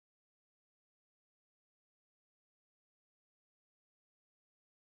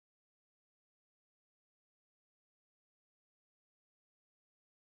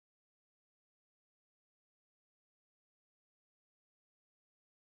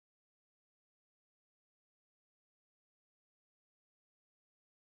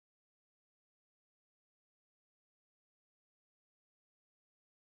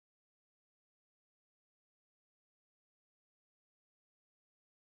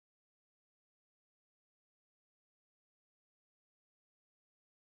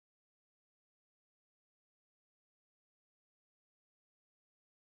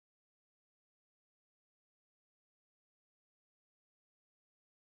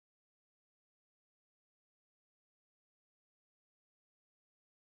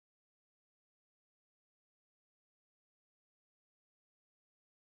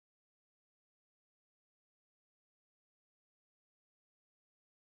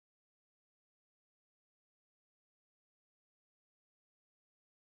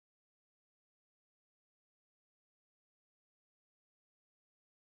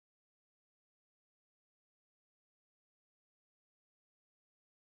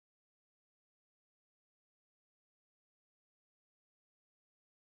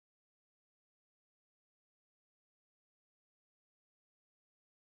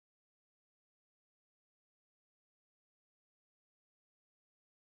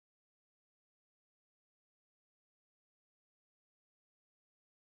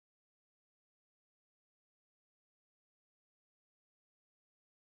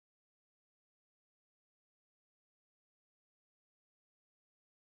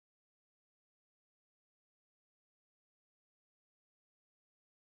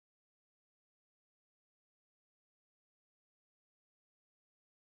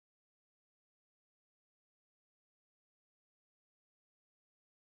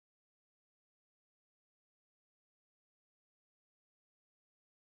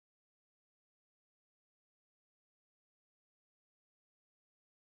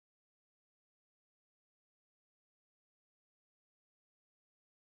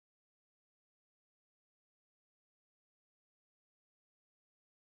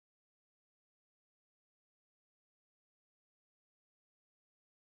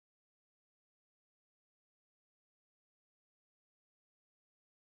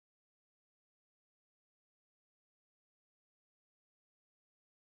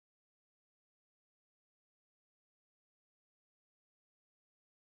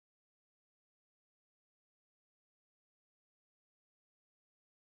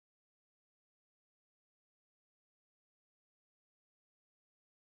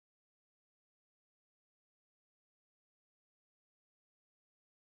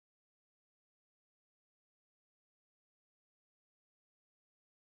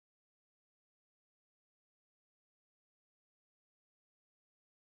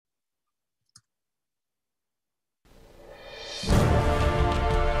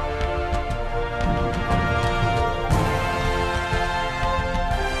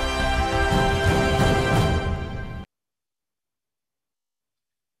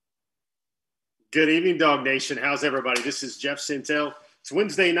Good evening, DawgNation. How's everybody? This is Jeff Sintel. It's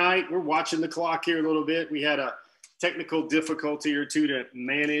Wednesday night. We're watching the clock here a little bit. We had a technical difficulty or two to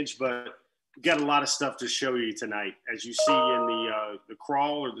manage, but we got a lot of stuff to show you tonight. As you see in the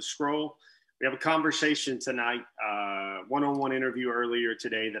crawl or the scroll, we have a conversation tonight, one-on-one interview earlier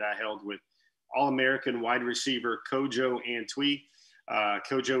today that I held with All-American wide receiver Kojo Antwi.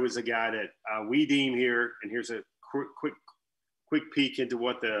 Kojo is a guy that we deem here, and here's a quick peek into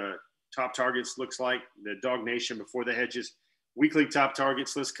what the top targets looks like. The DawgNation Before the Hedges weekly top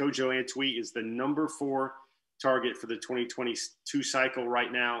targets list. Kojo Antwi is the number 4 target for the 2022 cycle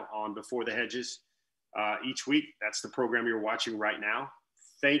right now on Before the Hedges each week. That's the program you're watching right now.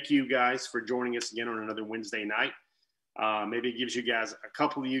 Thank you guys for joining us again on another Wednesday night. Maybe it gives you guys, a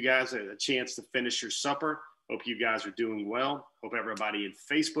couple of you guys, a chance to finish your supper. Hope you guys are doing well. Hope everybody in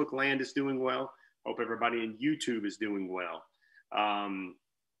Facebook land is doing well. Hope everybody in YouTube is doing well.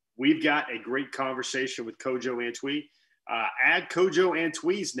 We've got a great conversation with Kojo Antwi. Add Kojo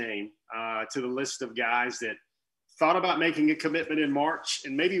Antwi's name to the list of guys that thought about making a commitment in March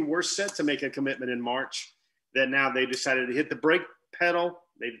and maybe were set to make a commitment in March, that now they decided to hit the brake pedal.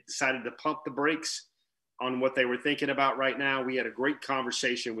 They decided to pump the brakes on what they were thinking about right now. We had a great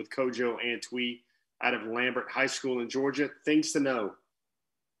conversation with Kojo Antwi out of Lambert High School in Georgia. Things to know.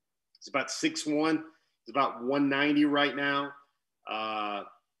 He's about 6'1". He's about 190 right now.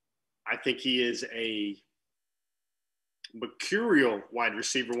 I think he is a mercurial wide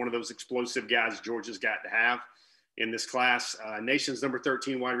receiver, one of those explosive guys Georgia's got to have in this class. Nation's number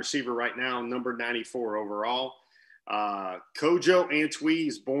 13 wide receiver right now, number 94 overall. Kojo Antwi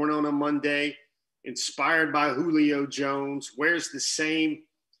is born on a Monday, inspired by Julio Jones, wears the same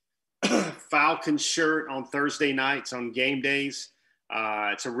Falcon shirt on Thursday nights on game days.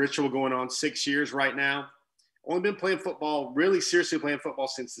 It's a ritual going on 6 years right now. Only been playing football, really seriously playing football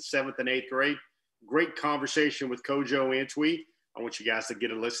since the 7th and 8th grade. Great conversation with Kojo Antwi. I want you guys to get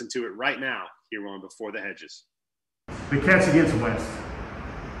a listen to it right now here on Before the Hedges. The catch against West.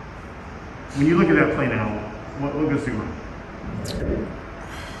 When you look at that play now, what goes through your mind?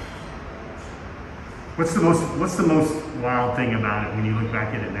 What's the most wild thing about it when you look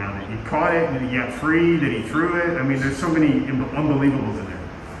back at it now? That he caught it, that he got free, that he threw it? I mean, there's so many unbelievables in there.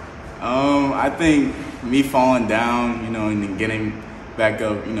 I think me falling down, and then getting back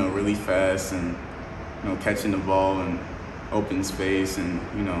up, really fast, and catching the ball in open space, and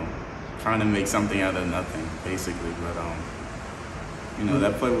trying to make something out of nothing, basically. But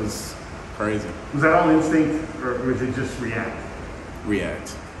that play was crazy. Was that all instinct, or was it just react?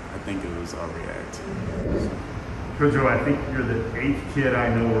 React. I think it was all react. Kojo, I think you're the 8th kid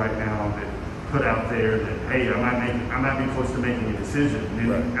I know right now that put out there that, hey, I might be close to making a decision. And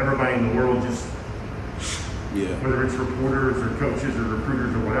right. Everybody in the world just, whether it's reporters or coaches or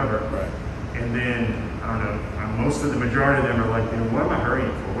recruiters or whatever. Right. And then, I don't know, the majority of them are like, what am I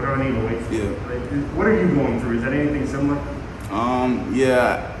hurrying for? What do I need to wait for? Yeah. Like, what are you going through? Is that anything similar?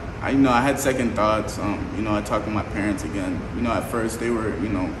 Yeah. I had second thoughts. I talked to my parents again. At first they were,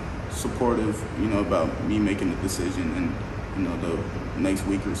 supportive, about me making the decision and, the next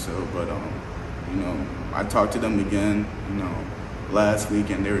week or so. But, I talked to them again, last week,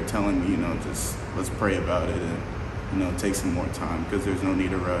 and they were telling me, just let's pray about it and, take some more time, because there's no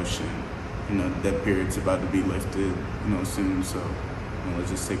need to rush, and, that period's about to be lifted, soon. So, let's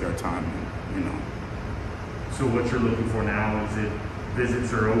just take our time and, So what you're looking for now is it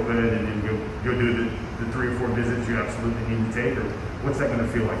visits are open, and then go do the 3 or 4 visits you absolutely need to take, or what's that going to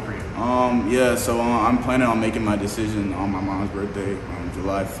feel like for you? Yeah, so I'm planning on making my decision on my mom's birthday,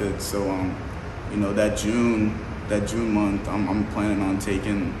 July 5th. So that June month, I'm planning on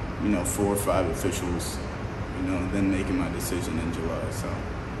taking 4 or 5 officials, then making my decision in July. So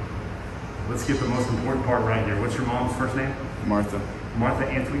let's get the most important part right here. What's your mom's first name? Martha. Martha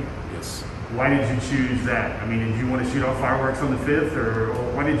Antwi? Yes. Why did you choose that? I mean, did you want to shoot off fireworks on the 5th, or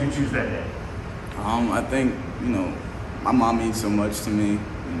why did you choose that day? I think, my mom means so much to me.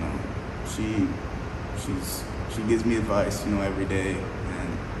 She gives me advice, every day,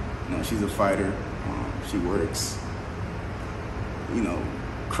 and, she's a fighter. She works,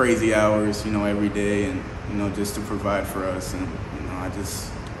 crazy hours, every day, and, just to provide for us. And, I just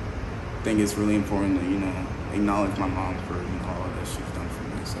think it's really important to, acknowledge my mom for, all that she's done for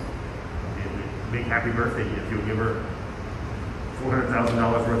me, so. Big happy birthday if you'll give her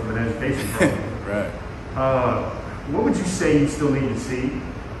 $400,000 worth of an education program. Right. What would you say you still need to see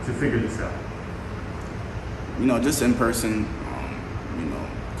to figure this out? Just in person,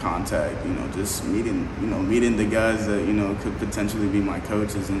 contact, just meeting the guys that, could potentially be my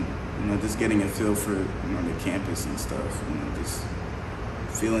coaches, and, just getting a feel for, the campus and stuff, just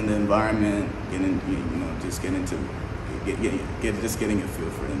feeling the environment, just getting a feel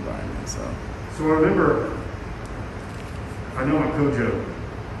for the environment. So I remember, I know on Kojo,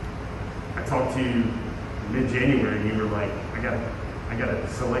 I talked to you mid-January, and you were like, I got a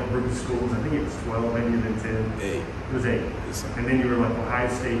select group of schools. I think it was 12, maybe even 10. 8. It was 8. Yes, and then you were like, Ohio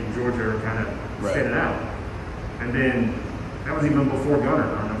State and Georgia are kind of standing out. And then that was even before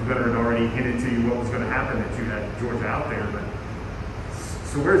Gunner. I don't know if Gunner had already hinted to you what was going to happen, that you had Georgia out there. But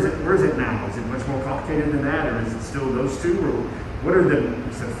so where is it now? Is it much more complicated than that, or is it still those two? Or what are the,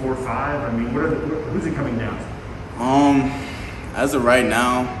 you said 4 or 5? I mean, who's it coming down to? As of right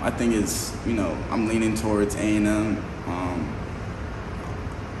now, I think it's, I'm leaning towards A&M,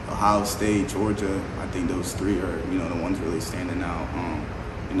 Ohio State, Georgia. I think those 3 are, the ones really standing out.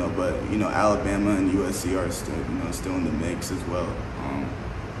 But Alabama and USC are still in the mix as well.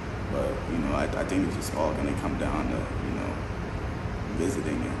 But I think it's just all going to come down to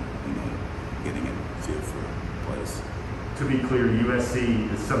visiting and getting a feel for a place. To be clear,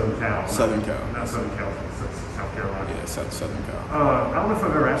 USC is Southern Cal. Southern Cal. Not Southern Cal, South Carolina. Yeah, Southern Cal. I don't know if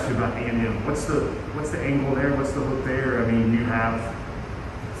I've ever asked you about A&M. What's the angle there? What's the hook there? I mean, you have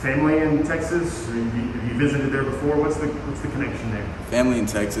family in Texas? Or have you visited there before? What's the connection there? Family in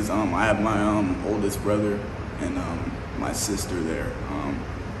Texas. I have my oldest brother and my sister there.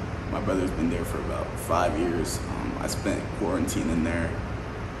 My brother's been there for about 5 years. I spent quarantining there.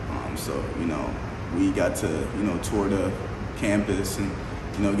 So we got to tour the campus and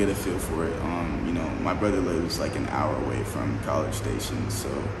get a feel for it. My brother lives like an hour away from College Station, so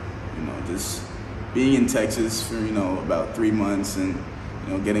just being in Texas for about 3 months and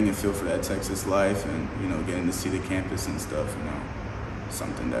getting a feel for that Texas life and getting to see the campus and stuff,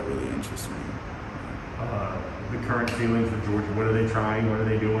 something that really interests me. The current feelings with Georgia, what are they trying? What are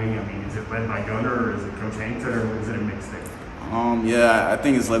they doing? I mean, is it led by Gunner, or is it Coach Hankton, or is it a mix thing? Yeah, I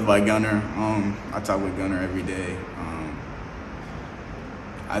think it's led by Gunner. I talk with Gunner every day.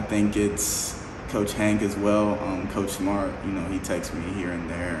 I think it's Coach Hank as well. Coach Smart, he texts me here and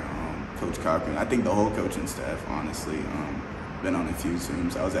there. Coach Cochran. I think the whole coaching staff, honestly, been on a few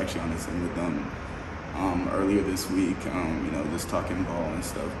Zooms. I was actually on a Zoom with them earlier this week, just talking ball and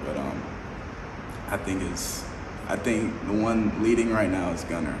stuff. But I think the one leading right now is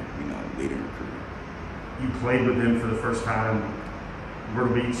Gunner, leading recruiter. You played with him for the first time,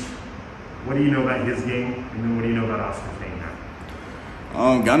 Myrtle Beach. What do you know about his game, and then what do you know about Oscar's game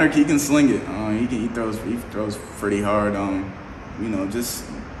now? Gunner, he can sling it. He throws pretty hard. Just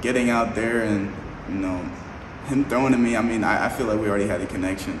getting out there and him throwing to me. I mean, I feel like we already had a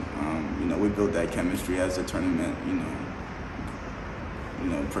connection. We built that chemistry as the tournament,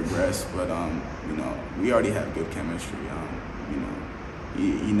 progressed. But we already have good chemistry.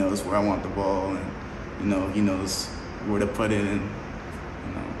 He knows where I want the ball, and he knows where to put it. And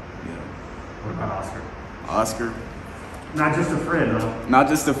yeah. What about Oscar? Oscar. Not just a friend, huh? Not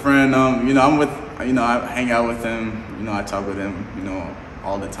just a friend. I'm with. I hang out with him. I talk with him.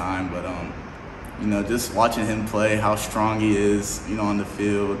 All the time. But just watching him play, how strong he is. On the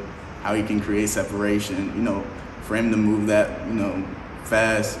field, how he can create separation. For him to move that.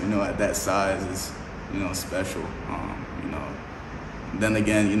 Fast. At that size is. Special. Then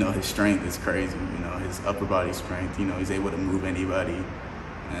again, his strength is crazy. His upper body strength. He's able to move anybody,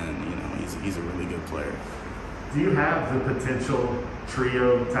 and he's a really good player. Do you have the potential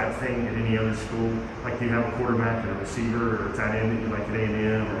trio type thing at any other school? Like, do you have a quarterback and a receiver or a tight end that you like at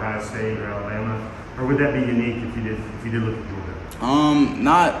A&M or Ohio State or Alabama? Or would that be unique if you did look at Georgia?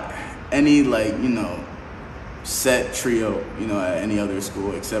 Not any set trio, at any other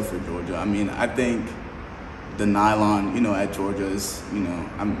school except for Georgia. I mean, I think the nylon, at Georgia is,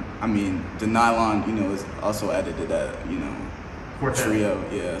 the nylon, is also added to that, Quartet. Trio.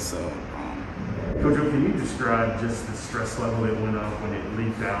 Yeah, so. Kojo, can you describe just the stress level that went up when it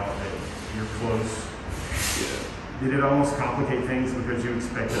leaked out that you're close? Yeah. Did it almost complicate things because you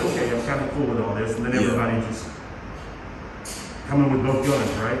expected, okay, I'm kind of cool with all this, and then everybody just coming with both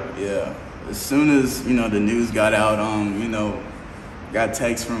guns, right? Yeah. As soon as, the news got out, got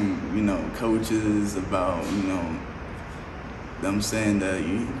texts from, coaches about, them saying that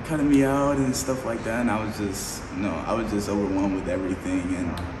you cutting me out and stuff like that, and I was just overwhelmed with everything,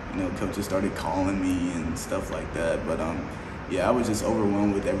 and coaches started calling me and stuff like that. But I was just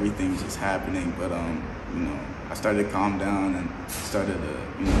overwhelmed with everything just happening. But I started to calm down and started to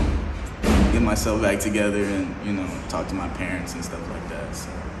get myself back together and talk to my parents and stuff like that. So.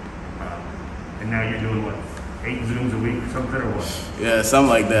 And now you're doing what, 8 Zooms a week or something, or what? Yeah, something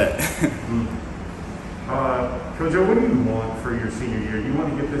like that. Kojo, what do you want for your senior year? Do you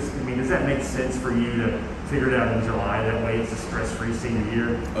want to get this? I mean, does that make sense for you to figure it out in July? That way, it's a stress-free senior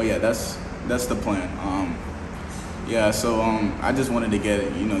year. Oh yeah, that's the plan. Yeah, so I just wanted to get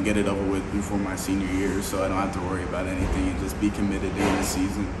it over with before my senior year, so I don't have to worry about anything and just be committed during the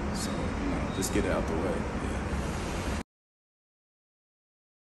season. So just get it out the way.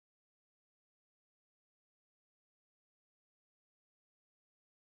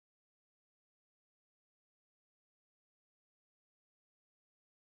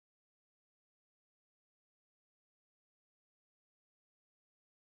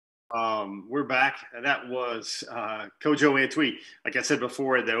 We're back. That was Kojo Antwi. Like I said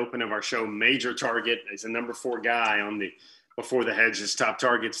before at the open of our show, major target. He's a number 4 guy on the Before the Hedges top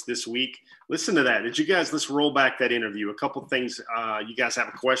targets this week. Listen to that. Let's roll back that interview. A couple things. You guys have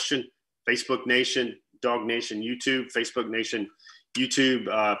a question? Facebook Nation, DawgNation, YouTube, Facebook Nation,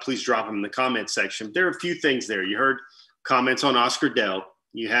 YouTube. Please drop them in the comment section. There are a few things there. You heard comments on Oscar Dell.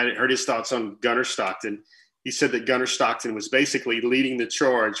 You heard his thoughts on Gunnar Stockton. He said that Gunnar Stockton was basically leading the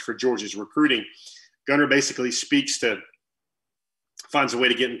charge for Georgia's recruiting. Gunnar basically finds a way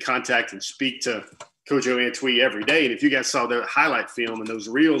to get in contact and speak to Kojo Antwi every day. And if you guys saw the highlight film and those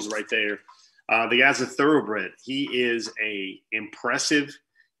reels right there, the guy's a thoroughbred. He is a impressive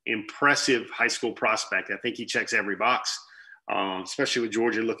high school prospect. I think he checks every box, especially with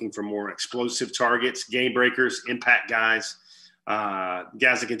Georgia looking for more explosive targets, game breakers, impact guys,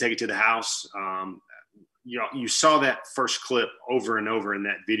 guys that can take it to the house. You saw that first clip over and over in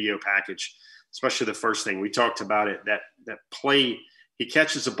that video package, especially the first thing. We talked about it, that play. He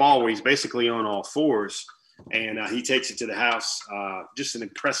catches the ball where he's basically on all fours, and he takes it to the house. Just an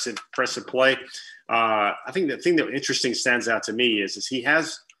impressive play. I think the thing that interesting stands out to me is he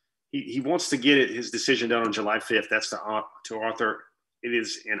wants to get his decision done on July 5th. That's to Arthur. It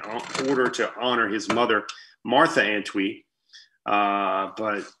is in order to honor his mother, Martha Antwi.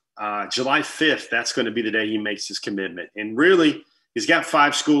 But July 5th, that's going to be the day he makes his commitment. And really, he's got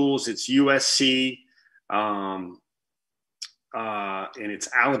 5 schools. It's USC, and it's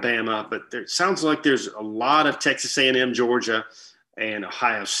Alabama. But it sounds like there's a lot of Texas A&M, Georgia, and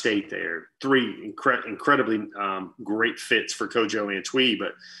Ohio State there. 3 incredibly great fits for Kojo Antwi.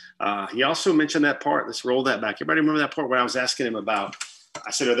 But he also mentioned that part. Let's roll that back. Everybody remember that part where I was asking him about –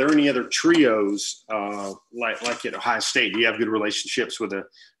 I said, are there any other trios like at Ohio State? Do you have good relationships with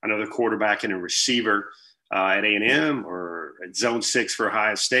another quarterback and a receiver at A&M or at Zone 6 for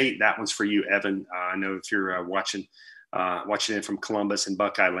Ohio State? That one's for you, Evan. I know if you're watching it from Columbus and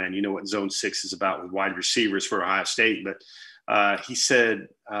Buckeye Land, you know what Zone 6 is about with wide receivers for Ohio State. But he said,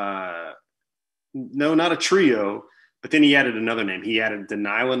 no, not a trio. But then he added another name. He added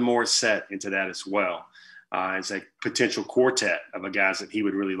Denylon Morissette into that as well. As a potential quartet of guys that he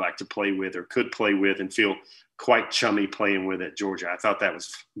would really like to play with or could play with and feel quite chummy playing with at Georgia. I thought that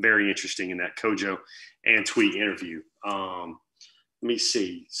was very interesting in that Kojo Antwi interview. Let me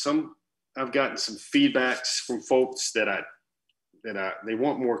see. I've gotten some feedbacks from folks that they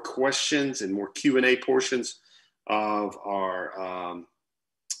want more questions and more Q&A portions of our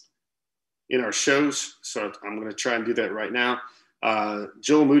in our shows. So I'm going to try and do that right now.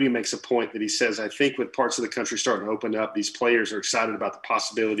 Joel Moody makes a point that he says, I think with parts of the country starting to open up, these players are excited about the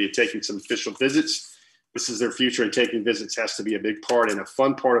possibility of taking some official visits. This is their future, and taking visits has to be a big part and a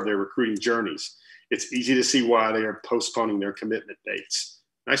fun part of their recruiting journeys. It's easy to see why they are postponing their commitment dates.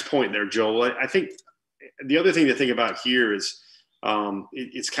 Nice point there, Joel. I think the other thing to think about here is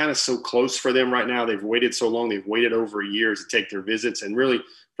it's kind of so close for them right now. They've waited so long. They've waited over a year to take their visits. And really,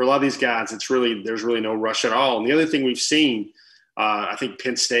 for a lot of these guys, there's really no rush at all. And the other thing we've seen, I think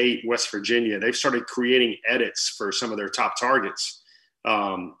Penn State, West Virginia, they've started creating edits for some of their top targets.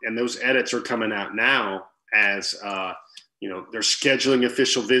 And those edits are coming out now as, they're scheduling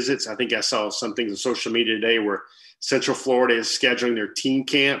official visits. I think I saw some things on social media today where Central Florida is scheduling their team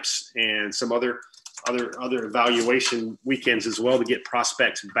camps and some other evaluation weekends as well to get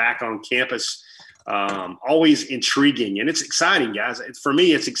prospects back on campus. Always intriguing. And it's exciting, guys. For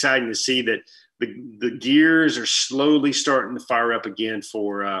me, it's exciting to see that the gears are slowly starting to fire up again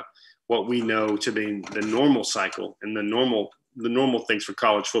for what we know to be the normal cycle and the normal things for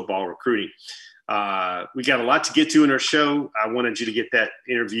college football recruiting. We got a lot to get to in our show. I wanted you to get that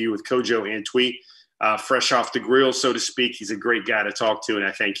interview with Kojo Antwi, fresh off the grill, so to speak. He's a great guy to talk to, and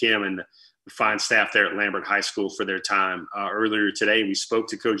I thank him and the fine staff there at Lambert High School for their time. Earlier today, we spoke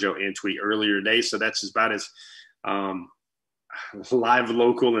to Kojo Antwi earlier today, so that's about as live,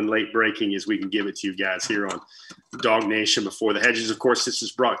 local, and late breaking as we can give it to you guys here on DawgNation Before the Hedges. Of course, this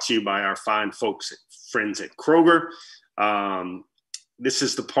is brought to you by our fine folks, friends at Kroger. this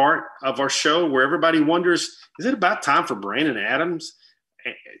is the part of our show where everybody wonders, is it about time for Brandon Adams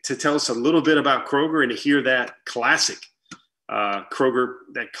to tell us a little bit about Kroger and to hear that classic Kroger,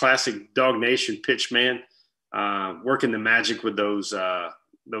 that classic DawgNation pitch man, working the magic with those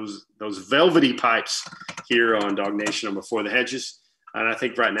velvety pipes here on DawgNation on Before the Hedges. And I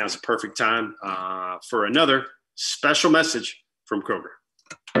think right now is a perfect time for another special message from Kroger.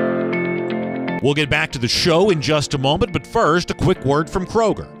 We'll get back to the show in just a moment, but first, a quick word from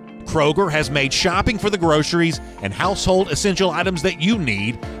Kroger. Kroger has made shopping for the groceries and household essential items that you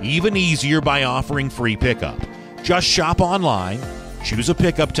need even easier by offering free pickup. Just shop online, choose a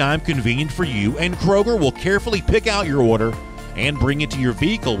pickup time convenient for you, and Kroger will carefully pick out your order and bring it to your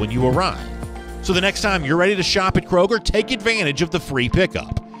vehicle when you arrive. So the next time you're ready to shop at Kroger, take advantage of the free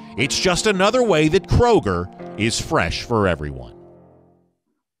pickup. It's just another way that Kroger is fresh for everyone.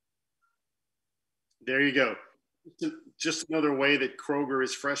 There you go. Just another way that Kroger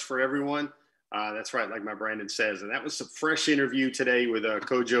is fresh for everyone. That's right, like my Brandon says. And that was a fresh interview today with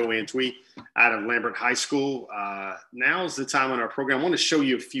Kojo Antwi out of Lambert High School. Now's the time on our program. I want to show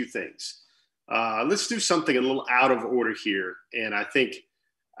you a few things. Let's do something a little out of order here. And I think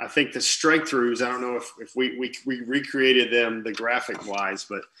the strike throughs, I don't know if we recreated them the graphic wise,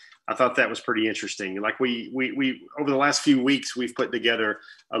 but I thought that was pretty interesting. Like we over the last few weeks, we've put together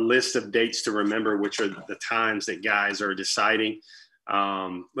a list of dates to remember, which are the times that guys are deciding.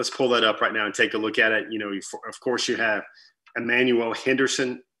 Let's pull that up right now and take a look at it. You know, of course, you have Emmanuel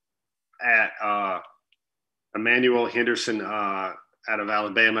Henderson out of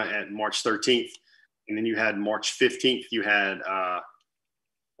Alabama at March 13th. And then you had March 15th. You had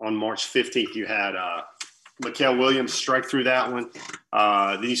on March 15th, you had Mikael Williams strike through that one.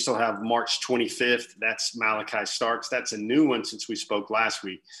 Then you still have March 25th. That's Malachi Starks. That's a new one since we spoke last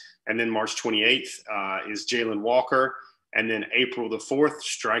week. And then March 28th is Jalen Walker. And then April the 4th,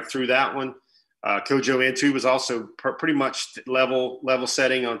 strike through that one. Kojo Antwi was also pretty much level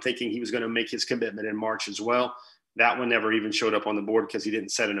setting on thinking he was going to make his commitment in March as well. That one never even showed up on the board because he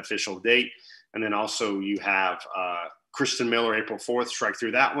didn't set an official date. And then also you have Christian Miller, April 4th, strike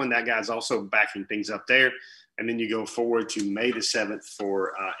through that one. That guy's also backing things up there. And then you go forward to May the 7th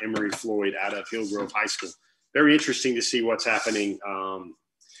for Emory Floyd out of Hillgrove High School. Very interesting to see what's happening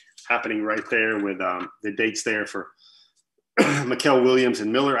right there with the dates there for Mikael Williams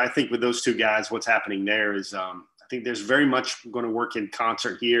and Miller. I think with those two guys, what's happening there is I think there's very much going to work in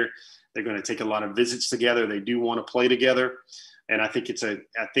concert here. They're going to take a lot of visits together. They do want to play together. And I think it's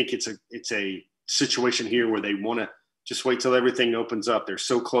a situation here where they want to just wait till everything opens up. They're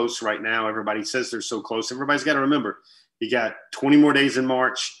so close right now. Everybody says they're so close. Everybody's got to remember, you got 20 more days in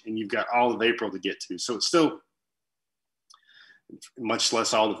March and you've got all of April to get to. So it's still much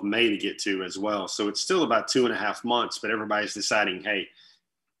less all of May to get to as well. So it's still about 2.5 months, but everybody's deciding, hey,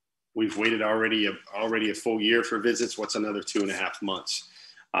 we've waited already a full year for visits. What's another 2.5 months?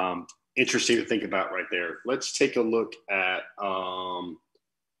 Interesting to think about right there. Let's take a look at,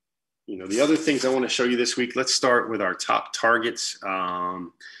 the other things I want to show you this week. Let's start with our top targets.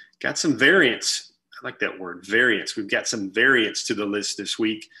 Got some variants. I like that word, variants. We've got some variants to the list this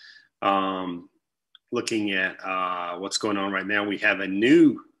week. Looking at what's going on right now, we have a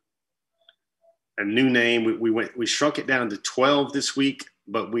new name. We shrunk it down to 12 this week,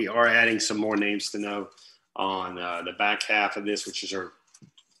 but we are adding some more names to know on the back half of this, which is our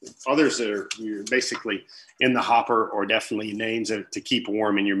others that are basically in the hopper or definitely names to keep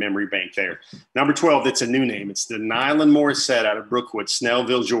warm in your memory bank there. Number 12, that's a new name. It's Denylon Morissette out of Brookwood,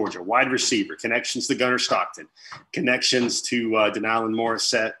 Snellville, Georgia. Wide receiver, connections to Gunnar Stockton, connections to Denylon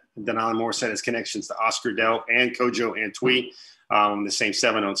Morissette. Denylon Morissette has connections to Oscar Dell and Kojo Antwi, the same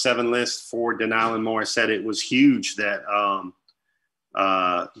 7-on-7 list. For Denylon Morissette, it was huge that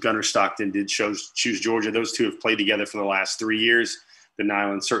Gunnar Stockton did choose Georgia. Those two have played together for the last 3 years.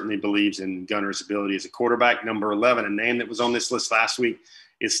 Denylon certainly believes in Gunnar's ability as a quarterback. Number 11, a name that was on this list last week,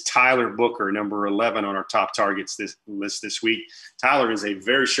 is Tyler Booker, number 11 on our top targets list this week. Tyler is a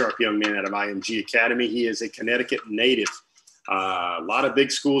very sharp young man out of IMG Academy. He is a Connecticut native. A lot of big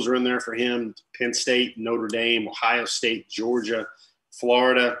schools are in there for him: Penn State, Notre Dame, Ohio State, Georgia,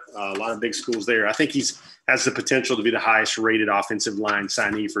 Florida. A lot of big schools there. I think has the potential to be the highest rated offensive line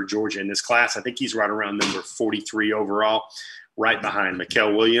signee for Georgia in this class. I think he's right around number 43 overall, right behind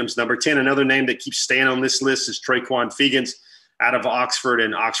Mikael Williams. Number 10, another name that keeps staying on this list is Traquan Fegans out of Oxford,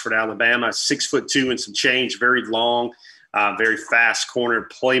 Alabama. 6'2" and some change, very long, very fast corner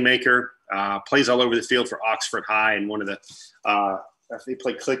playmaker. Plays all over the field for Oxford High and one of the They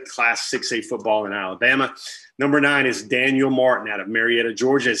play Class 6A football in Alabama. Number 9 is Daniel Martin out of Marietta,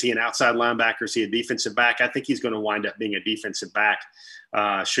 Georgia. Is he an outside linebacker? Is he a defensive back? I think he's going to wind up being a defensive back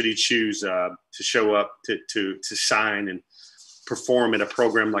should he choose to show up to sign and perform at a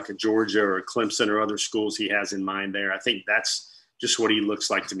program like a Georgia or a Clemson or other schools he has in mind there. I think that's just what he looks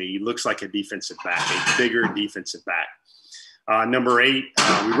like to me. He looks like a defensive back, a bigger defensive back. Number 8,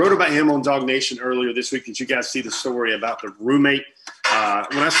 we wrote about him on DawgNation earlier this week. Did you guys see the story about the roommate?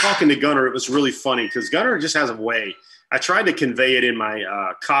 When I was talking to Gunner, it was really funny because Gunner just has a way. I tried to convey it in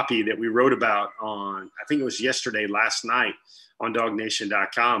my copy that we wrote about on, I think it was last night on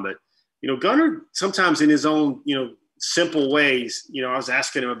DawgNation.com. But, Gunner sometimes in his own, simple ways, I was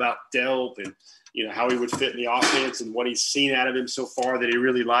asking him about Delp and, how he would fit in the offense and what he's seen out of him so far that he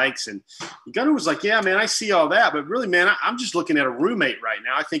really likes. And Gunner was like, yeah, man, I see all that. But really, man, I'm just looking at a roommate right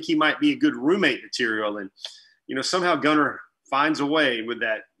now. I think he might be a good roommate material. And, somehow Gunner finds a way with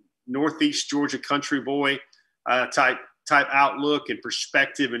that Northeast Georgia country boy type outlook and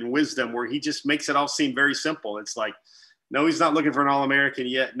perspective and wisdom where he just makes it all seem very simple. It's like, no, he's not looking for an All-American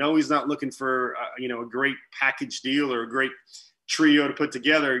yet. No, he's not looking for, a great package deal or a great trio to put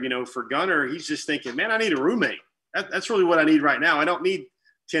together. For Gunner, he's just thinking, man, I need a roommate. That's really what I need right now. I don't need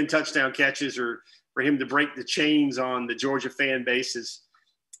 10 touchdown catches or for him to break the chains on the Georgia fan base's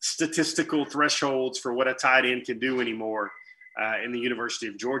statistical thresholds for what a tight end can do anymore in the University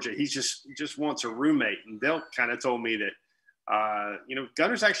of Georgia. He just wants a roommate. And Delp kind of told me that,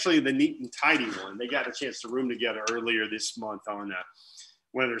 Gunner's actually the neat and tidy one. They got a chance to room together earlier this month on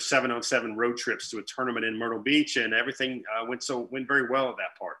one of their 7-on-7 road trips to a tournament in Myrtle Beach, and everything went very well at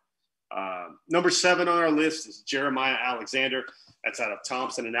that part. Number 7 on our list is Jeremiah Alexander. That's out of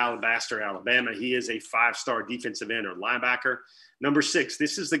Thompson and Alabaster, Alabama. He is a 5-star defensive end or linebacker. Number 6,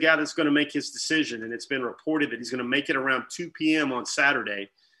 this is the guy that's going to make his decision, and it's been reported that he's going to make it around 2 p.m. on Saturday.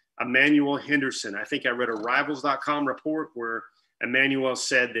 Emmanuel Henderson. I think I read a Rivals.com report where Emmanuel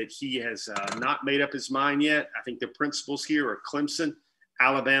said that he has not made up his mind yet. I think the principals here are Clemson,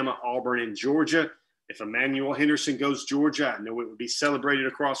 Alabama, Auburn, and Georgia. If Emmanuel Henderson goes Georgia, I know it would be celebrated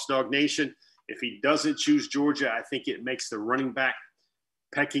across DawgNation. If he doesn't choose Georgia, I think it makes the running back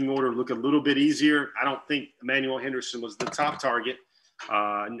pecking order look a little bit easier. I don't think Emmanuel Henderson was the top target.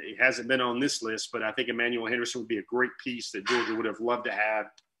 He hasn't been on this list, but I think Emmanuel Henderson would be a great piece that Georgia would have loved to have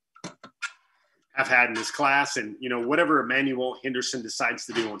had in this class. And, whatever Emmanuel Henderson decides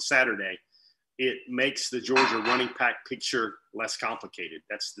to do on Saturday, it makes the Georgia running back picture less complicated.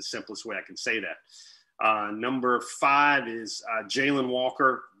 That's the simplest way I can say that. Number 5 is Jalen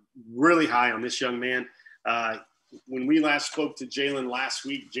Walker, really high on this young man. When we last spoke to Jalen last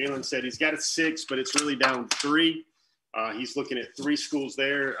week, Jalen said he's got a 6, but it's really down 3. He's looking at 3 schools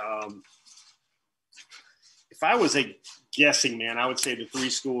there. If I was a guessing man, I would say the 3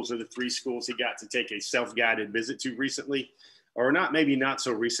 schools are the 3 schools he got to take a self-guided visit to recently. Or maybe not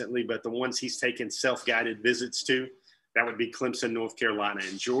so recently, but the ones he's taken self-guided visits to, that would be Clemson, North Carolina,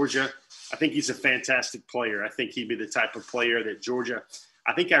 and Georgia. I think he's a fantastic player. I think he'd be the type of player that Georgia –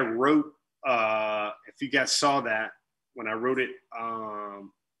 I think I wrote if you guys saw that, when I wrote it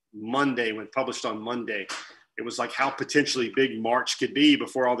Monday, when published on Monday, it was like how potentially big March could be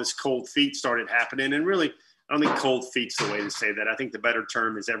before all this cold feet started happening. And really, I don't think cold feet's the way to say that. I think the better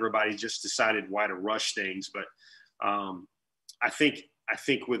term is everybody just decided why to rush things. But I think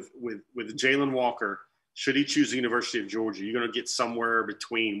with Jalen Walker, should he choose the University of Georgia, you're going to get somewhere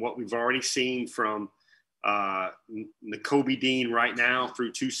between what we've already seen from Nakobe Dean right now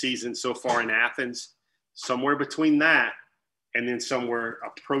through 2 seasons so far in Athens, somewhere between that and then somewhere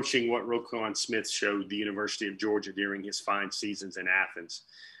approaching what Roquan Smith showed the University of Georgia during his fine seasons in Athens.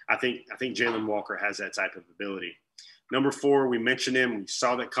 I think Jalen Walker has that type of ability. Number 4, we mentioned him. We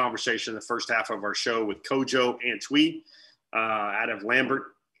saw that conversation in the first half of our show with Kojo Antwi out of Lambert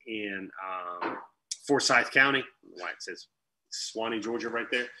in Forsyth County. I don't know why it says Swanee, Georgia right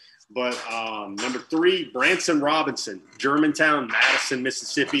there. But number 3, Branson Robinson, Germantown, Madison,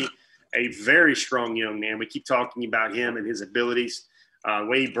 Mississippi, a very strong young man. We keep talking about him and his abilities, the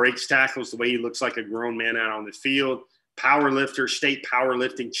way he breaks tackles, the way he looks like a grown man out on the field, power lifter, state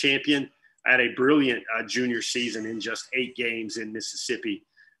powerlifting champion, had a brilliant junior season in just 8 games in Mississippi.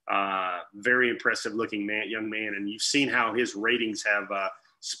 Very impressive looking young man. And you've seen how his ratings have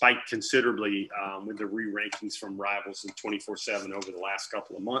spiked considerably with the re-rankings from Rivals and 24/7 over the last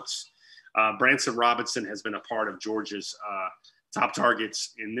couple of months. Branson Robinson has been a part of Georgia's top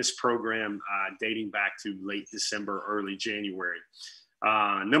targets in this program dating back to late December, early January.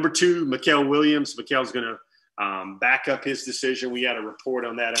 Number 2, Mikael Williams. Mikael's going to back up his decision. We had a report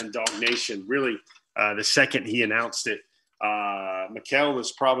on that on DawgNation, really the second he announced it. Mikel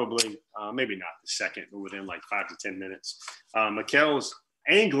was probably maybe not the second, but within like 5 to 10 minutes. Mikel's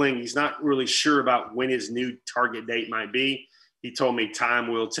angling. He's not really sure about when his new target date might be. He told me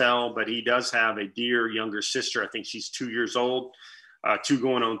time will tell, but he does have a dear younger sister. I think she's 2 years old, 2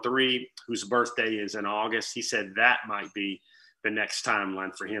 going on 3, whose birthday is in August. He said that might be the next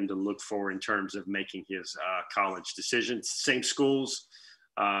timeline for him to look for in terms of making his college decisions. Same schools,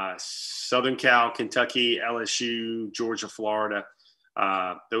 Southern Cal, Kentucky, LSU, Georgia, Florida.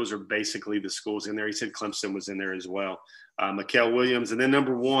 Those are basically the schools in there. He said Clemson was in there as well. Mikel Williams. And then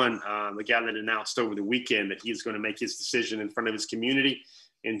number 1, the guy that announced over the weekend that he's going to make his decision in front of his community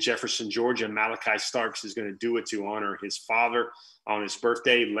in Jefferson, Georgia. Malachi Starks is going to do it to honor his father on his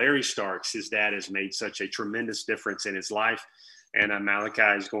birthday. Larry Starks, his dad, has made such a tremendous difference in his life. And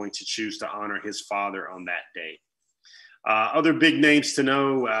Malachi is going to choose to honor his father on that day. Other big names to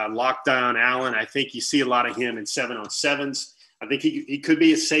know, Lockdown Allen. I think you see a lot of him in 7-on-7s. I think he could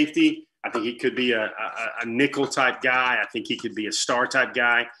be a safety. I think he could be a nickel type guy. I think he could be a star type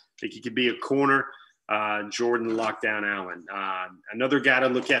guy. I think he could be a corner. Jordan Lockdown Allen. Another guy to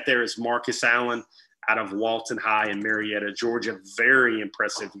look at there is Marcus Allen out of Walton High in Marietta, Georgia. Very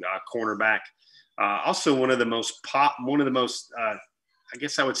impressive cornerback. Also one of the most I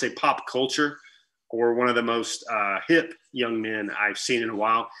guess I would say pop culture, or one of the most hip young men I've seen in a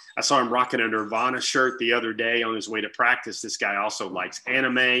while. I saw him rocking a Nirvana shirt the other day on his way to practice. This guy also likes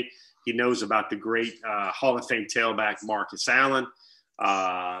anime. He knows about the great Hall of Fame tailback Marcus Allen.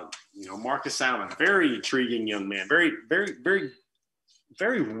 Marcus Allen, very intriguing young man, very, very, very,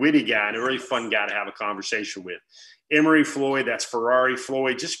 very witty guy, and a really fun guy to have a conversation with. Emory Floyd, that's Ferrari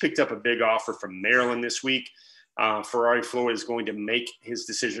Floyd, just picked up a big offer from Maryland this week. Ferrari Floyd is going to make his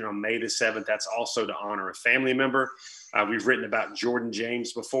decision on May the 7th. That's also to honor a family member. We've written about Jordan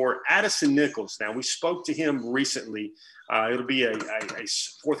James before. Addison Nichols. Now, we spoke to him recently. It'll be a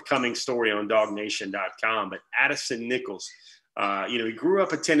forthcoming story on DawgNation.com. But Addison Nichols, he grew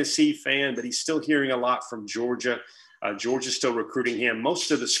up a Tennessee fan, but he's still hearing a lot from Georgia. Georgia's still recruiting him. Most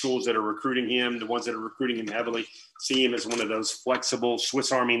of the schools that are recruiting him, the ones that are recruiting him heavily, see him as one of those flexible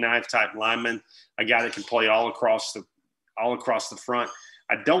Swiss Army knife type linemen, a guy that can play all across the front.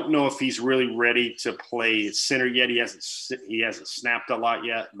 I don't know if he's really ready to play center yet. He hasn't snapped a lot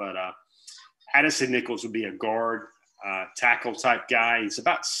yet, but Addison Nichols would be a guard, tackle type guy. He's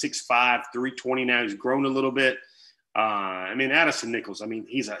about 6'5", 320 now. He's grown a little bit. Addison Nichols,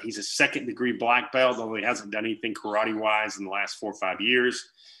 he's a second-degree black belt, although he hasn't done anything karate-wise in the last 4 or 5 years.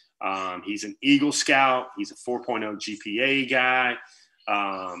 He's an Eagle Scout. He's a 4.0 GPA guy.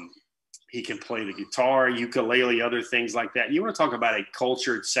 He can play the guitar, ukulele, other things like that. You want to talk about a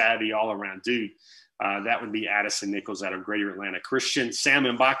cultured, savvy, all-around dude. That would be Addison Nichols out of Greater Atlanta Christian. Sam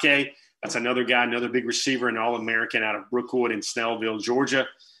Mbake, that's another guy, another big receiver, an All-American out of Brookwood in Snellville, Georgia.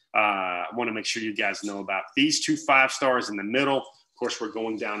 I want to make sure you guys know about these 2 5-stars in the middle. Of course, we're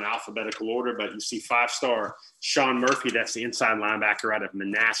going down alphabetical order, but you see 5-star Sean Murphy. That's the inside linebacker out of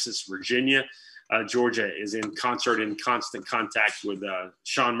Manassas, Virginia. Georgia is in constant contact with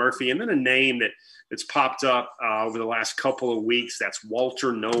Sean Murphy. And then a name that's popped up over the last couple of weeks, that's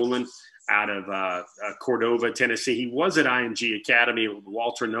Walter Nolan out of Cordova, Tennessee. He was at IMG Academy with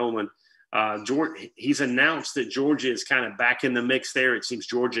Walter Nolan. He's announced that Georgia is kind of back in the mix there. It seems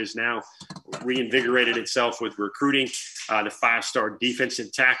Georgia has now reinvigorated itself with recruiting the 5-star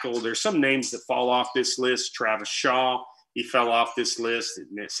defensive tackle. There's some names that fall off this list. Travis Shaw, he fell off this list.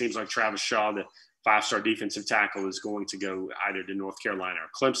 And it seems like Travis Shaw, the 5-star defensive tackle, is going to go either to North Carolina or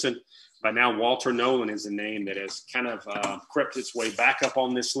Clemson. But now Walter Nolan is a name that has kind of crept its way back up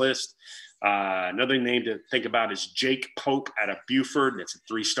on this list. Another name to think about is Jake Pope out of Buford. That's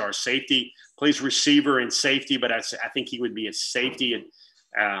a 3-star safety. Plays receiver and safety, but I think he would be a safety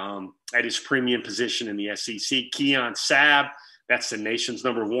at his premium position in the SEC. Keon Sabb, that's the nation's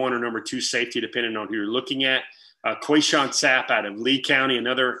number 1 or number 2 safety, depending on who you're looking at. Quayshawn Sapp out of Lee County,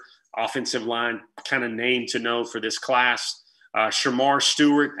 another offensive line kind of name to know for this class. Shamar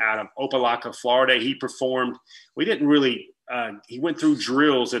Stewart out of Opelika, Florida. He performed. We didn't really he went through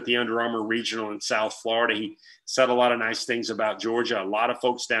drills at the Under Armour Regional in South Florida. He said a lot of nice things about Georgia. A lot of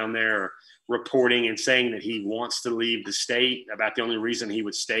folks down there are reporting and saying that he wants to leave the state. About the only reason he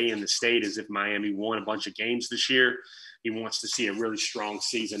would stay in the state is if Miami won a bunch of games this year. He wants to see a really strong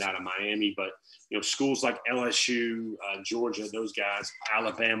season out of Miami. But, schools like LSU, Georgia, those guys,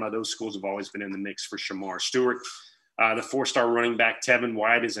 Alabama, those schools have always been in the mix for Shamar Stewart. The 4-star running back, Tevin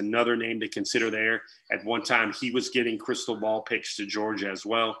White, is another name to consider there. At one time, he was getting crystal ball picks to Georgia as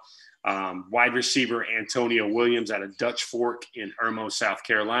well. Wide receiver Antonio Williams out of Dutch Fork in Irmo, South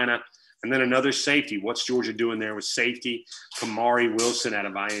Carolina. And then another safety. What's Georgia doing there with safety? Kamari Wilson out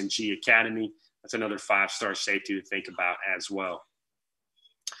of IMG Academy. That's another 5-star safety to think about as well.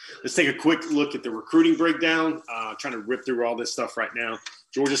 Let's take a quick look at the recruiting breakdown. Trying to rip through all this stuff right now.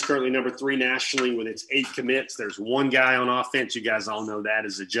 Georgia's currently number 3 nationally with its 8 commits. There's one guy on offense. You guys all know that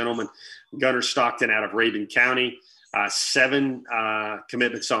is a gentleman, Gunnar Stockton out of Rabun County. 7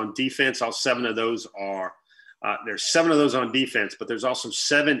 commitments on defense. All 7 of those are there's 7 of those on defense, but there's also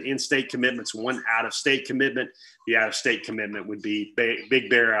 7 in-state commitments, 1 out-of-state commitment. The out-of-state commitment would be Big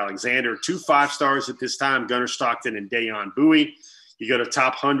Bear Alexander. 2 5-stars at this time, Gunnar Stockton and Dayon Bowie. You go to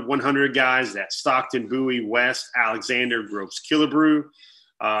top 100 guys, that's Stockton, Bowie, West, Alexander, Groves, Killebrew.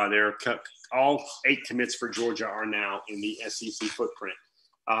 There are all 8 commits for Georgia are now in the SEC footprint.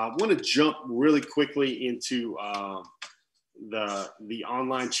 I want to jump really quickly into the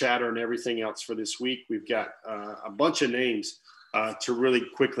online chatter and everything else for this week. We've got a bunch of names to really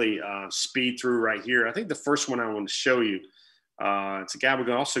quickly speed through right here. I think the first one I want to show you, it's a guy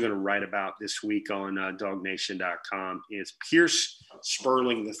we're also going to write about this week on DawgNation.com, is Pierce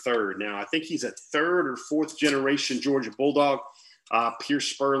Sperling III. Now, I think he's a 3rd or 4th generation Georgia Bulldog. Pierce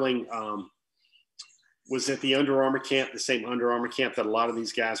Sperling was at the Under Armour camp, the same Under Armour camp that a lot of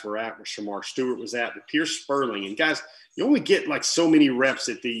these guys were at, where Shamar Stewart was at. But Pierce Sperling, and guys, you only get like so many reps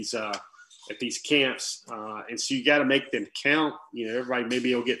at these camps, and so you got to make them count. You know, everybody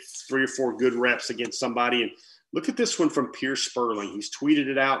maybe will get 3 or 4 good reps against somebody. And look at this one from Pierce Sperling. He's tweeted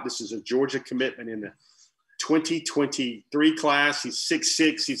it out. This is a Georgia commitment in the 2023 class. He's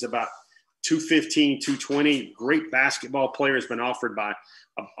 6'6". He's about 215, 220. Great basketball player, has been offered by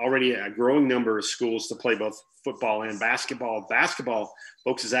already a growing number of schools to play both football and basketball. Basketball,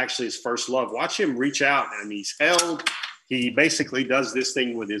 folks, is actually his first love. Watch him reach out. I mean, he's held. He basically does this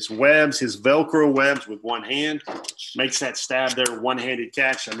thing with his webs, his Velcro webs with one hand, makes that stab there, one-handed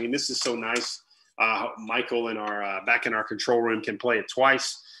catch. I mean, this is so nice. Michael in our back in our control room can play it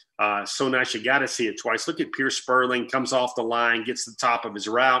twice. So nice. You got to see it twice. Look at Pierce Sperling, comes off the line, gets the top of his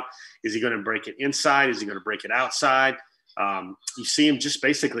route. Is he going to break it inside? Is he going to break it outside? You see him just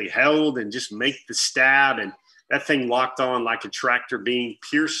basically held and just make the stab, and that thing locked on like a tractor beam.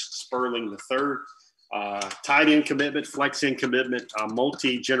 Pierce Sperling III, tight end commitment, flex end commitment,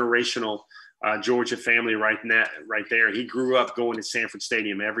 multi-generational Georgia family right there. He grew up going to Sanford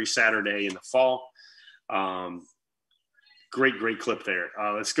Stadium every Saturday in the fall. Great clip there.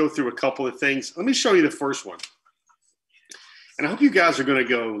 Let's go through a couple of things. Let me show you the first one. And I hope you guys are going to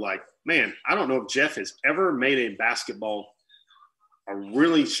go like, man, I don't know if Jeff has ever made a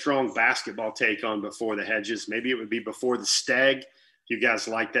really strong basketball take on Before the Hedges. Maybe it would be Before the Stag. If you guys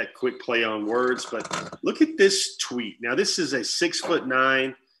like that quick play on words. But look at this tweet. Now, this is a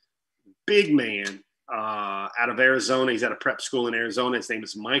 6'9" big man out of Arizona. He's at a prep school in Arizona. His name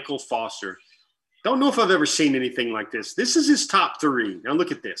is Michael Foster. Don't know if I've ever seen anything like this. This is his top 3. Now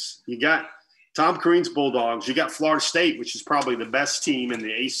look at this. You got Tom Crean's Bulldogs. You got Florida State, which is probably the best team in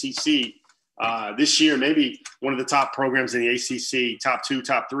the ACC this year, maybe one of the top programs in the ACC, top 2,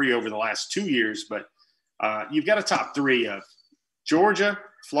 top 3 over the last 2 years. But you've got a top 3 of Georgia,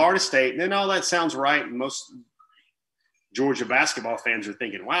 Florida State, and then all that sounds right. And most Georgia basketball fans are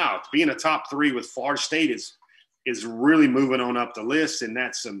thinking, wow, being a top 3 with Florida State is really moving on up the list, and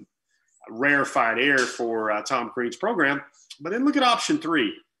that's some rarefied air for Tom Crean's program. But then look at option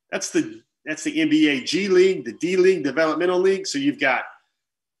 3. That's the NBA G League, the D League, developmental league. So you've got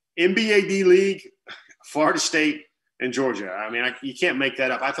NBA D League, Florida State, and Georgia. I mean, you can't make that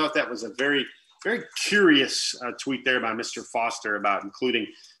up. I thought that was a very, very curious tweet there by Mr. Foster about including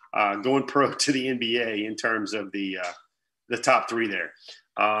going pro to the NBA in terms of the top 3 there.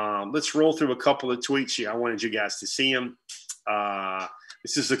 Let's roll through a couple of tweets. I wanted you guys to see them.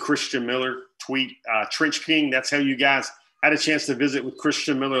 This is the Christian Miller tweet. Trench King, that's how you guys had a chance to visit with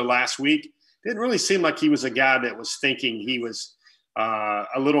Christian Miller last week. Didn't really seem like he was a guy that was thinking he was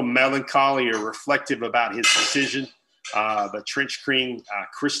a little melancholy or reflective about his decision. But Trench King,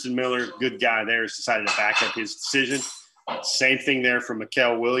 Christian Miller, good guy there, has decided to back up his decision. Same thing there for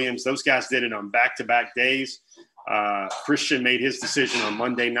Mikel Williams. Those guys did it on back-to-back days. Christian made his decision on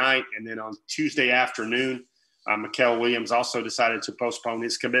Monday night, and then on Tuesday afternoon, Mikel Williams also decided to postpone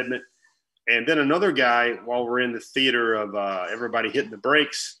his commitment. And then another guy, while we're in the theater of everybody hitting the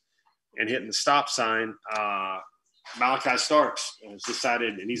brakes and hitting the stop sign, Malachi Starks has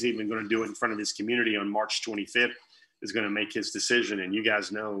decided, and he's even going to do it in front of his community on March 25th, is going to make his decision. And you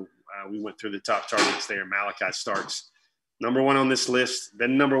guys know we went through the top targets there. Malachi Starks, number 1 on this list.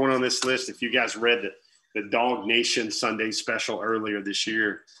 Then number 1 on this list, if you guys read the DawgNation Sunday special earlier this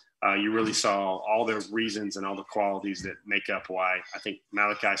year, you really saw all the reasons and all the qualities that make up why I think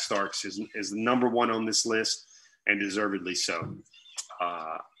Malachi Starks is the number one on this list, and deservedly so.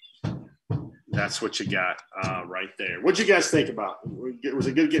 That's what you got right there. What'd you guys think about it? Was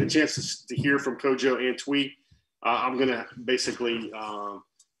it good getting a chance to hear from Kojo Antwi? I'm going to basically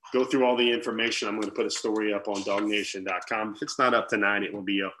go through all the information. I'm going to put a story up on DawgNation.com. If it's not up tonight, it will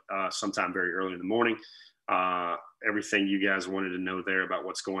be up sometime very early in the morning. Everything you guys wanted to know there about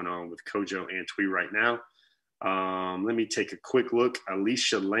what's going on with Kojo Antwi right now. Let me take a quick look.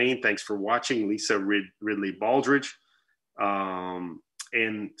 Alicia Lane, thanks for watching. Lisa Ridley Baldridge,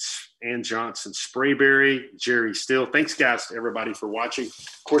 and Johnson Sprayberry, Jerry Still. Thanks, guys, to everybody for watching.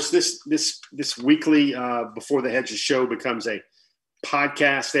 Of course, this weekly Before the Hedges show becomes a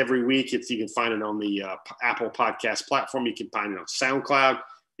podcast every week. You can find it on the Apple Podcast platform. You can find it on SoundCloud.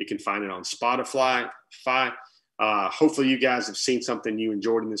 You can find it on Spotify. Hopefully you guys have seen something you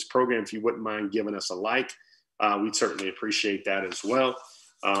enjoyed in this program. If you wouldn't mind giving us a like, we'd certainly appreciate that as well.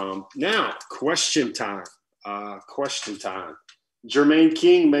 Now, question time. Jermaine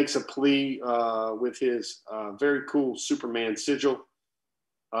King makes a plea with his very cool Superman sigil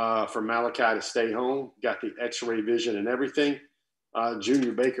for Malachi to stay home. Got the X-ray vision and everything.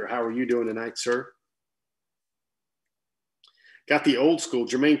 Junior Baker, how are you doing tonight, sir? Got the old school.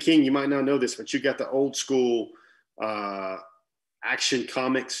 Jermaine King, you might not know this, but you got the old school Action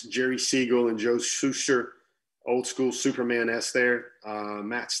Comics, Jerry Siegel and Joe Shuster, old school Superman S there.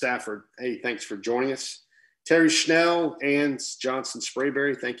 Matt Stafford, hey, thanks for joining us. Terry Schnell and Johnson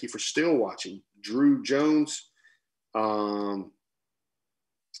Sprayberry, thank you for still watching. Drew Jones, Georgianne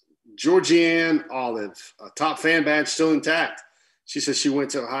Olive, top fan badge still intact. She says she went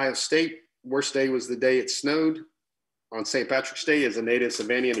to Ohio State. Worst day was the day it snowed on St. Patrick's Day as a native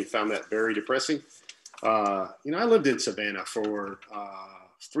Savannah, and he found that very depressing. I lived in Savannah for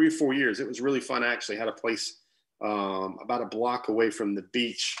 3 or 4 years. It was really fun. I actually had a place about a block away from the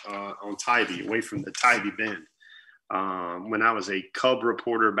beach on Tybee, away from the Tybee Bend, when I was a Cub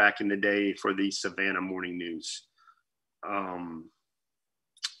reporter back in the day for the Savannah Morning News.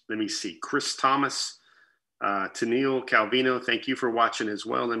 Let me see. Chris Thomas, Tennille Calvino, thank you for watching as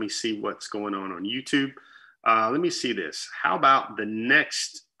well. Let me see what's going on YouTube. Let me see this. How about the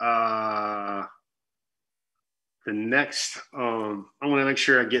next I want to make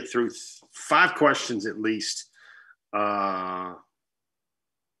sure I get through 5 questions at least. Noah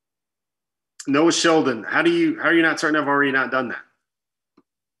Sheldon, how are you not certain I've already not done that?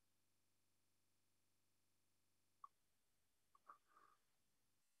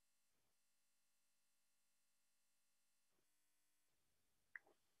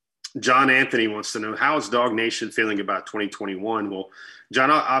 John Anthony wants to know, how is DawgNation feeling about 2021? Well,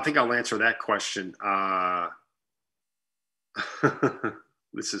 John, I think I'll answer that question.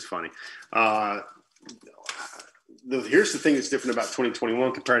 This is funny. Here's the thing that's different about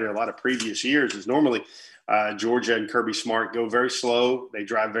 2021 compared to a lot of previous years is normally Georgia and Kirby Smart go very slow. They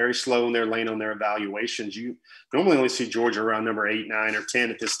drive very slow in their lane on their evaluations. You normally only see Georgia around number 8, 9, or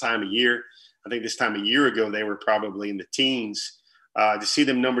 10 at this time of year. I think this time a year ago, they were probably in the teens. To see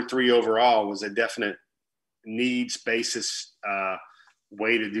them number 3 overall was a definite needs basis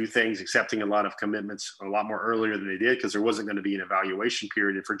way to do things, accepting a lot of commitments a lot more earlier than they did because there wasn't going to be an evaluation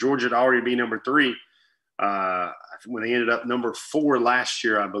period. And for Georgia to already be number 3, when they ended up number 4 last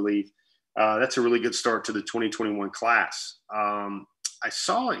year, I believe, that's a really good start to the 2021 class. I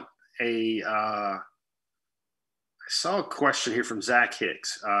saw a question here from Zach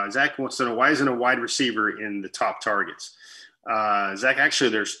Hicks. Zach wants to know, why isn't a wide receiver in the top targets? Zach, actually,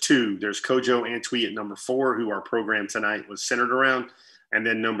 there's 2. There's Kojo Antwi at number 4, who our program tonight was centered around. And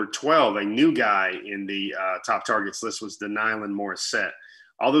then number 12, a new guy in the top targets list was Denylon Morissette.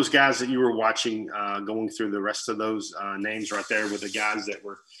 All those guys that you were watching, going through the rest of those names right there were the guys that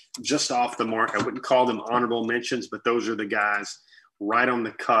were just off the mark. I wouldn't call them honorable mentions, but those are the guys right on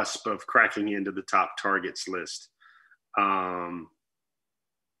the cusp of cracking into the top targets list.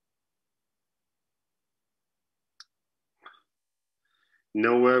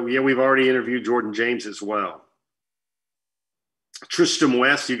 Noah, yeah, we've already interviewed Jordan James as well. Tristram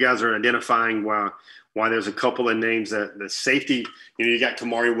West, you guys are identifying why there's a couple of names that the safety, you got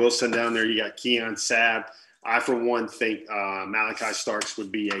Kamari Wilson down there, you got Keon Sabb. I, for one, think Malachi Starks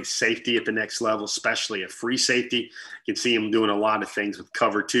would be a safety at the next level, especially a free safety. You can see him doing a lot of things with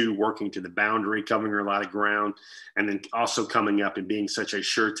cover 2, working to the boundary, covering a lot of ground, and then also coming up and being such a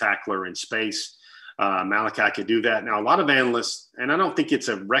sure tackler in space. Malachi could do that. Now, a lot of analysts, and I don't think it's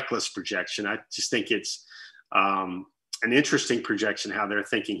a reckless projection. I just think it's an interesting projection, how they're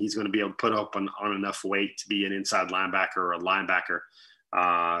thinking he's going to be able to put up on enough weight to be an inside linebacker or a linebacker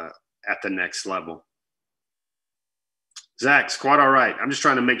at the next level. Zach's quite all right. I'm just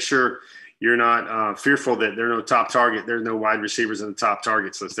trying to make sure you're not fearful that there are no top target. There's no wide receivers in the top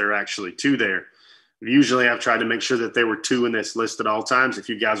targets list. There are actually 2 there. Usually I've tried to make sure that there were 2 in this list at all times. If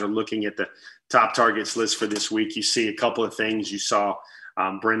you guys are looking at the top targets list for this week, you see a couple of things. You saw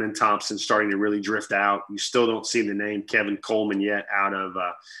Brendan Thompson starting to really drift out. You still don't see the name Kevin Coleman yet out of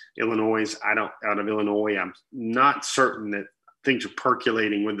Illinois. I'm not certain that things are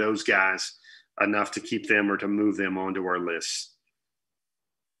percolating with those guys enough to keep them or to move them onto our list.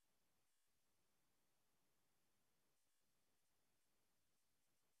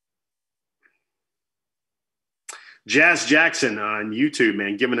 Jazz Jackson on YouTube,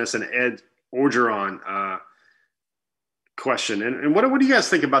 man, giving us an Ed Orgeron question. And what do you guys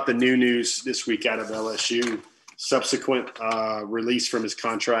think about the new news this week out of LSU? Subsequent release from his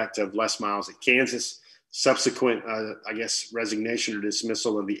contract of Les Miles at Kansas. Subsequent, I guess, resignation or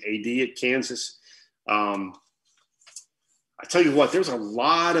dismissal of the AD at Kansas. I tell you what, there's a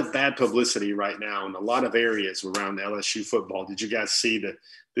lot of bad publicity right now in a lot of areas around LSU football. Did you guys see the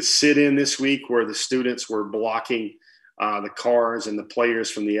sit-in this week where the students were blocking the cars and the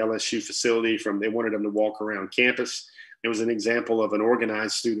players from the LSU facility they wanted them to walk around campus? It was an example of an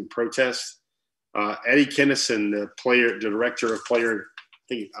organized student protest. Eddie Kennison, the director of player, I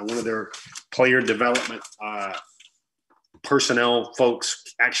think one of their player development personnel folks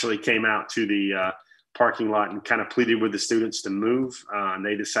actually came out to the parking lot and kind of pleaded with the students to move, and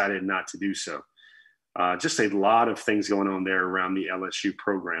they decided not to do so. Just a lot of things going on there around the LSU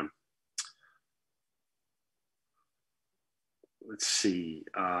program. Let's see.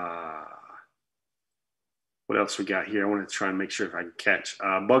 What else we got here? I want to try and make sure if I can catch.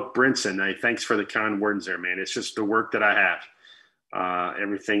 Buck Brinson, hey, thanks for the kind words there, man. It's just the work that I have.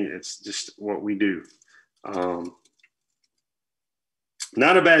 Everything, it's just what we do.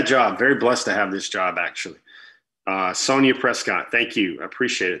 Not a bad job. Very blessed to have this job, actually. Sonia Prescott, thank you. I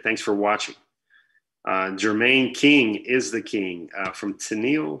appreciate it. Thanks for watching. Jermaine King is the king from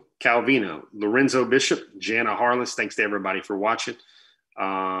Tennille Calvino. Lorenzo Bishop, Jana Harless, thanks to everybody for watching.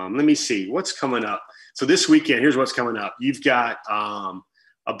 Let me see what's coming up. So this weekend, here's what's coming up. You've got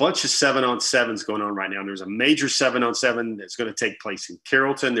a bunch of 7-on-7s going on right now. There's a major 7-on-7 that's going to take place in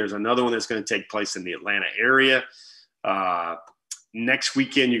Carrollton. There's another one that's going to take place in the Atlanta area. Next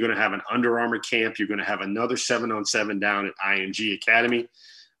weekend, you're going to have an Under Armour camp. You're going to have another 7-on-7 down at IMG Academy.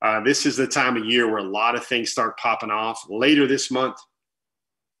 This is the time of year where a lot of things start popping off. Later this month,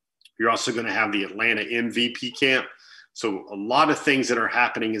 you're also going to have the Atlanta MVP camp. So a lot of things that are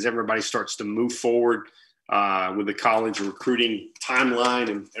happening as everybody starts to move forward with the college recruiting timeline,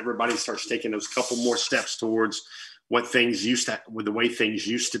 and everybody starts taking those couple more steps towards what things with the way things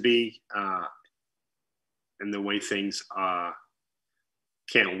used to be, and the way things we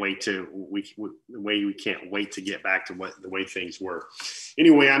can't wait to get back to the way things were.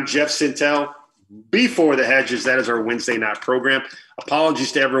 Anyway, I'm Jeff Sintel. Before the Hedges, that is our Wednesday night program.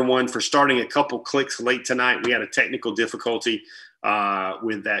 Apologies to everyone for starting a couple clicks late tonight. We had a technical difficulty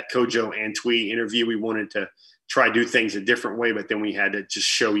with that Kojo Antwi interview. We wanted to try to do things a different way, but then we had to just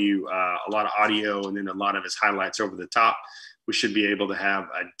show you a lot of audio and then a lot of his highlights over the top. We should be able to have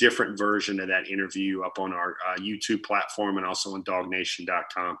a different version of that interview up on our YouTube platform and also on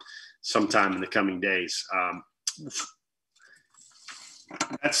DawgNation.com sometime in the coming days.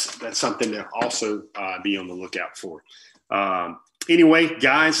 That's something to also be on the lookout for. Anyway,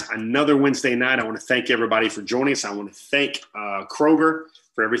 guys, another Wednesday night. I want to thank everybody for joining us. I want to thank Kroger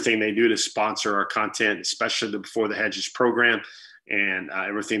for everything they do to sponsor our content, especially the Before the Hedges program and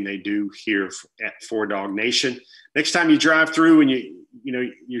everything they do here for DawgNation. Next time you drive through and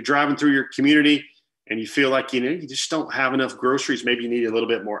you're driving through your community and you feel like you just don't have enough groceries, maybe you need a little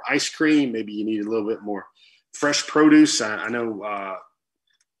bit more ice cream, maybe you need a little bit more fresh produce. I know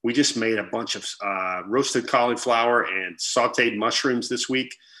we just made a bunch of roasted cauliflower and sauteed mushrooms this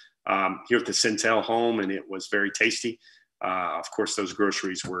week here at the Sintel home, and it was very tasty. Of course, those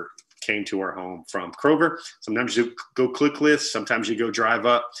groceries came to our home from Kroger. Sometimes you go click list, sometimes you go drive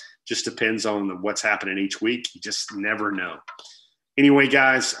up. Just depends on what's happening each week. You just never know. Anyway,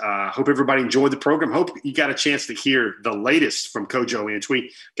 guys, hope everybody enjoyed the program. Hope you got a chance to hear the latest from Kojo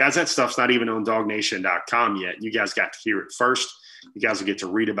Antwi. Guys, that stuff's not even on DawgNation.com yet. You guys got to hear it first. You guys will get to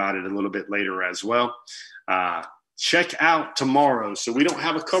read about it a little bit later as well. Check out tomorrow. So we don't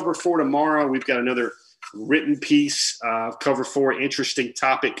have a cover for tomorrow. We've got another written piece, cover for interesting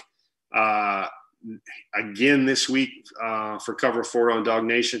topic again this week for cover 4 on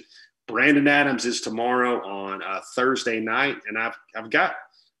DawgNation. Brandon Adams is tomorrow on Thursday night, and I've got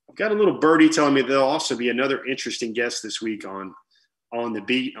a little birdie telling me there'll also be another interesting guest this week on On the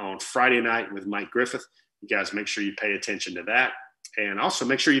Beat on Friday night with Mike Griffith. You guys make sure you pay attention to that. And also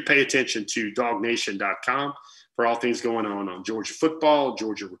make sure you pay attention to DawgNation.com for all things going on Georgia football,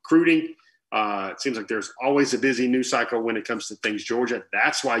 Georgia recruiting. It seems like there's always a busy news cycle when it comes to things Georgia.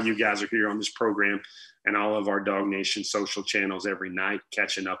 That's why you guys are here on this program and all of our DawgNation social channels every night,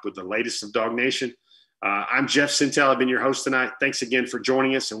 catching up with the latest of DawgNation. I'm Jeff Sintel. I've been your host tonight. Thanks again for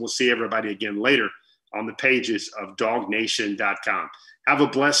joining us, and we'll see everybody again later on the pages of DawgNation.com. Have a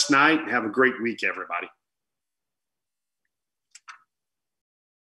blessed night and have a great week, everybody.